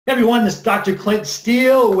Hey everyone, this is Dr. Clint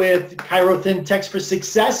Steele with ChiroThin Techs for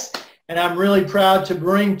Success, and I'm really proud to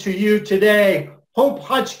bring to you today Hope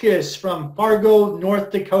Hotchkiss from Fargo, North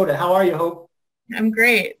Dakota. How are you, Hope? I'm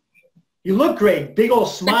great. You look great. Big old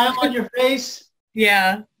smile on your face.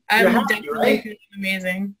 Yeah, You're I'm happy, definitely right? feeling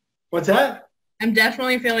amazing. What's that? I'm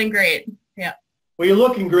definitely feeling great. Yeah. Well, you're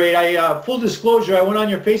looking great. Full disclosure, I went on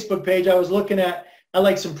your Facebook page. I was looking at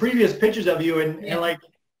like some previous pictures of you, and Yeah. like,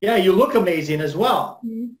 yeah, you look amazing as well.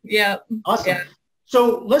 Yeah. Awesome. Yeah.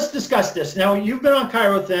 So let's discuss this. Now, you've been on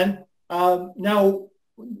ChiroThin. Now,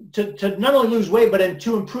 to not only lose weight, but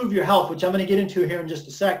to improve your health, which I'm going to get into here in just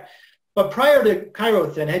a sec. But prior to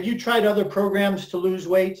ChiroThin, had you tried other programs to lose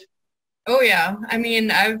weight? Oh yeah. I mean,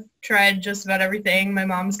 I've tried just about everything. My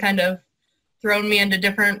mom's kind of thrown me into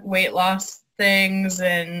different weight loss things,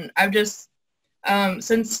 and I've just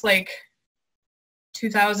since like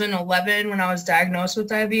 2011 when I was diagnosed with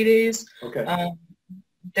diabetes. Okay.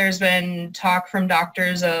 There's been talk from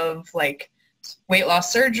doctors of like weight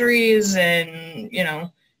loss surgeries and,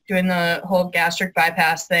 doing the whole gastric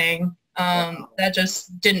bypass thing. That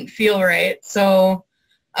just didn't feel right. So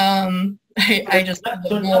I just,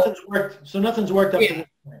 So nothing's worked. So nothing's worked up to yeah, this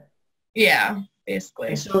point. yeah, And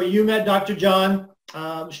basically. so you met Dr. John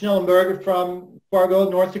Schnellenberger from Fargo,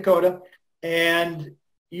 North Dakota, and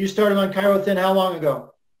you started on ChiroThin how long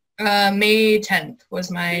ago? May 10th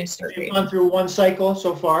was my start You've date. gone through one cycle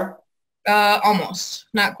so far. Almost,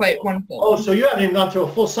 not quite one Oh, full. so you haven't even gone through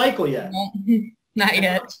a full cycle yet. No, not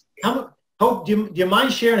yet. Hope, do you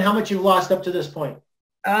mind sharing how much you've lost up to this point?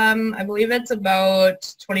 I believe it's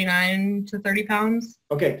about 29 to 30 pounds.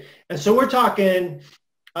 Okay, and so we're talking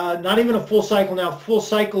not even a full cycle now. Full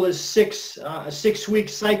cycle is a 6 week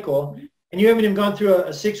cycle, and you haven't even gone through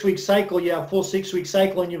a 6 week cycle yet. Full 6 week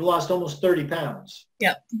cycle, and you've lost almost 30 pounds.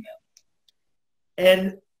 Yep.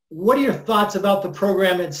 And what are your thoughts about the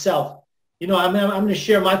program itself? I'm going to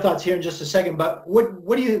share my thoughts here in just a second, but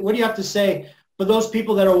what do you have to say for those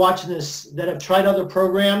people that are watching this that have tried other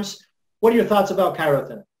programs? What are your thoughts about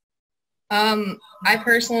ChiroThin? I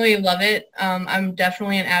personally love it. I'm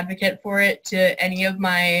definitely an advocate for it to any of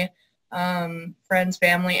my friends,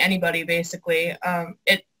 family, anybody basically.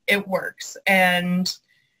 It works, and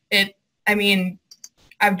I mean,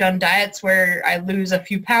 I've done diets where I lose a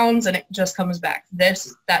few pounds and it just comes back.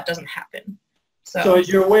 That doesn't happen. So So as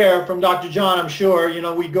you're aware from Dr. John, I'm sure,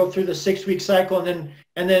 we go through the 6 week cycle and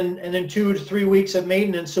then 2 to 3 weeks of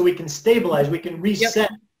maintenance so we can stabilize, we can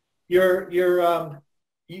reset yep,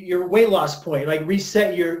 your weight loss point, like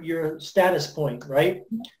reset your status point, right?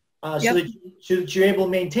 So yep, that you're able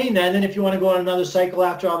to maintain that. And then if you want to go on another cycle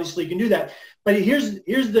after, obviously you can do that. But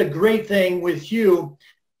here's the great thing with you,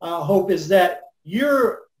 Hope, is that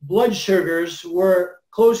your blood sugars were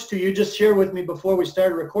close to, you just shared with me before we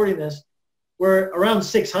started recording this, were around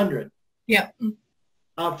 600. yep.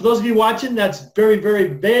 For those of you watching, that's very, very,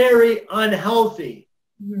 very unhealthy,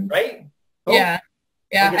 right? Hope? Yeah.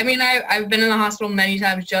 Yeah. Okay. I mean, I've been in the hospital many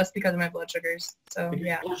times just because of my blood sugars. So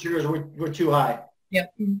yeah. Blood sugars were too high.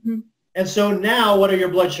 Yep. And so now, what are your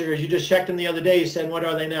blood sugars? You just checked them the other day. You said, what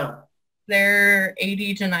are they now? They're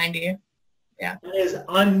 80 to 90. Yeah. That is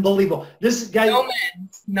unbelievable. This guy. No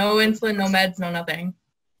meds, no insulin, no meds, no nothing.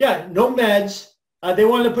 Yeah, no meds. They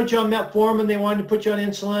wanted to put you on metformin. They wanted to put you on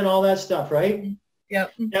insulin, all that stuff, right?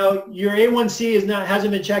 Yep. Now, your A1C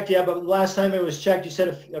hasn't been checked yet, but the last time it was checked, you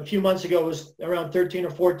said a few months ago, it was around 13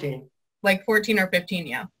 or 14. Like 14 or 15,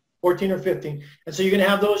 yeah. 14 or 15. And so you're going to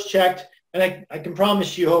have those checked. And I can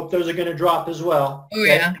promise you, Hope, those are going to drop as well. Oh,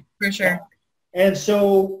 yeah, for sure. And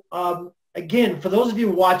so, again, for those of you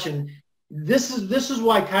watching, this is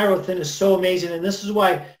why ChiroThin is so amazing. And this is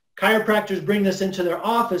why chiropractors bring this into their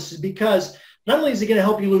office, is because not only is it going to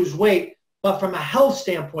help you lose weight, but from a health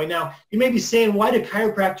standpoint. Now, you may be saying, why do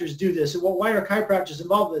chiropractors do this? Well, why are chiropractors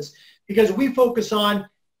involved in this? Because we focus on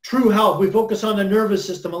true health. We focus on the nervous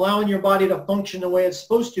system, allowing your body to function the way it's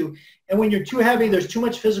supposed to. And when you're too heavy, there's too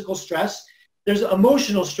much physical stress. There's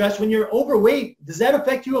emotional stress. When you're overweight, does that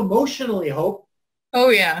affect you emotionally, Hope? Oh,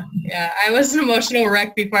 yeah. Yeah. I was an emotional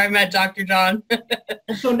wreck before I met Dr. John.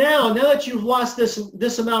 And so now that you've lost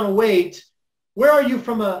this amount of weight, where are you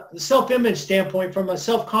from a self-image standpoint, from a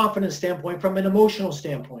self-confidence standpoint, from an emotional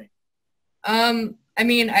standpoint? I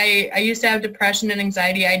mean, I used to have depression and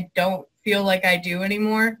anxiety. I don't feel like I do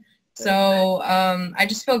anymore. So I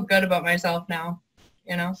just feel good about myself now,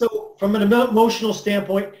 So from an emotional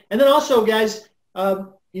standpoint, and then also, guys,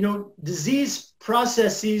 disease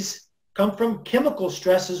processes come from chemical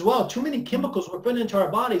stress as well. Too many chemicals we're putting into our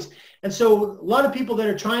bodies. And so a lot of people that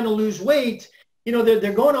are trying to lose weight,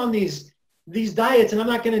 they're going on these diets, and I'm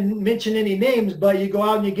not going to mention any names, but you go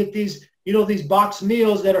out and you get these these boxed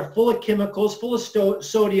meals that are full of chemicals, full of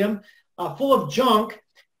sodium, full of junk.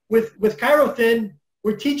 With Chirothin,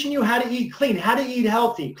 we're teaching you how to eat clean, how to eat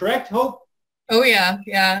healthy, correct, Hope? Oh, yeah,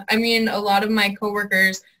 yeah. I mean, a lot of my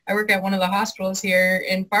coworkers, I work at one of the hospitals here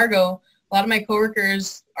in Fargo, a lot of my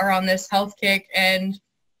coworkers are on this health kick, and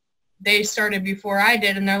they started before I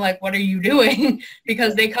did, and they're like, what are you doing?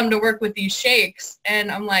 Because they come to work with these shakes, and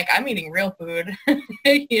I'm like, I'm eating real food,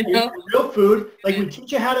 you know? Real food. Like, we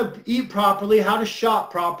teach you how to eat properly, how to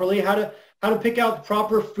shop properly, how to pick out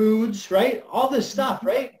proper foods, right? All this stuff,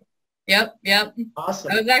 right? Yep, yep.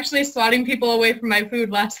 Awesome. I was actually swatting people away from my food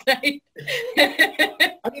last night.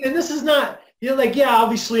 I mean, and this is not, like, yeah,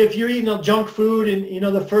 obviously if you're eating a junk food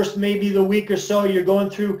and, the first maybe the week or so, you're going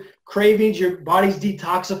through cravings, your body's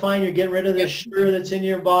detoxifying, you're getting rid of the sugar that's in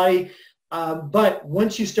your body. But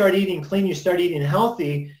once you start eating clean, you start eating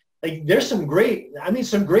healthy, like there's some great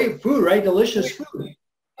food, right? Delicious food.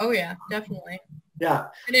 Oh, yeah, definitely. Yeah.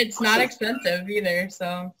 And it's not expensive either,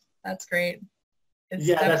 so that's great.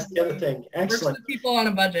 That's the other thing. Excellent. Works for people on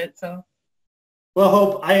a budget, so. Well,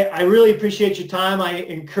 Hope, I really appreciate your time. I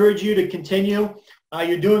encourage you to continue.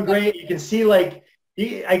 You're doing great. You can see, I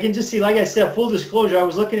can just see, like I said, full disclosure, I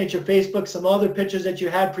was looking at your Facebook, some other pictures that you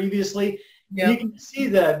had previously. Yep. You can see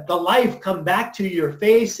the life come back to your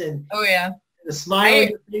face and the smile on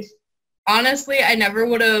your face. Honestly, I never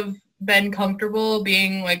would have been comfortable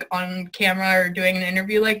being like on camera or doing an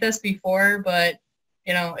interview like this before, but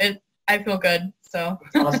I feel good. So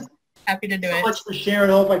awesome. Happy to do it. So much for sharing,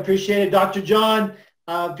 Hope. I appreciate it. Dr. John,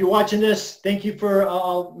 if you're watching this, thank you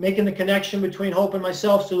for making the connection between Hope and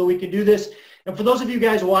myself so that we can do this. And for those of you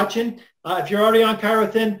guys watching, if you're already on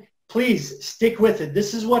Chirothin, please stick with it.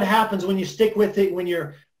 This is what happens when you stick with it, when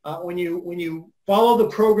you follow the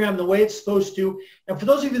program the way it's supposed to. And for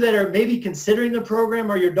those of you that are maybe considering the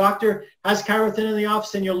program, or your doctor has Chirothin in the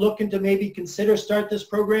office and you're looking to maybe start this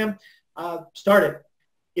program, start it.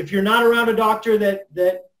 If you're not around a doctor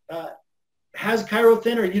that has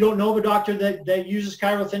Chirothin, or you don't know of a doctor that uses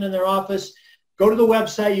Chirothin in their office, go to the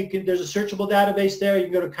website. There's a searchable database there. You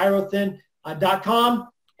can go to chirothin.com,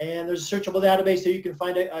 and there's a searchable database there. You can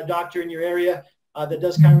find a doctor in your area that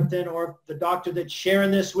does Chirothin, or the doctor that's sharing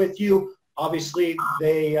this with you. Obviously,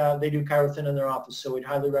 they do Chirothin in their office, so we'd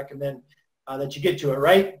highly recommend that you get to it,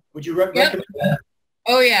 right? Would you recommend that?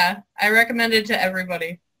 Oh, yeah. I recommend it to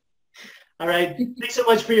everybody. All right. Thanks so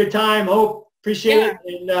much for your time, Hope. Appreciate it.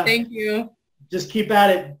 And, thank you. Just keep at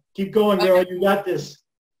it. Keep going, girl. You got this.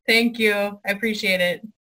 Thank you. I appreciate it.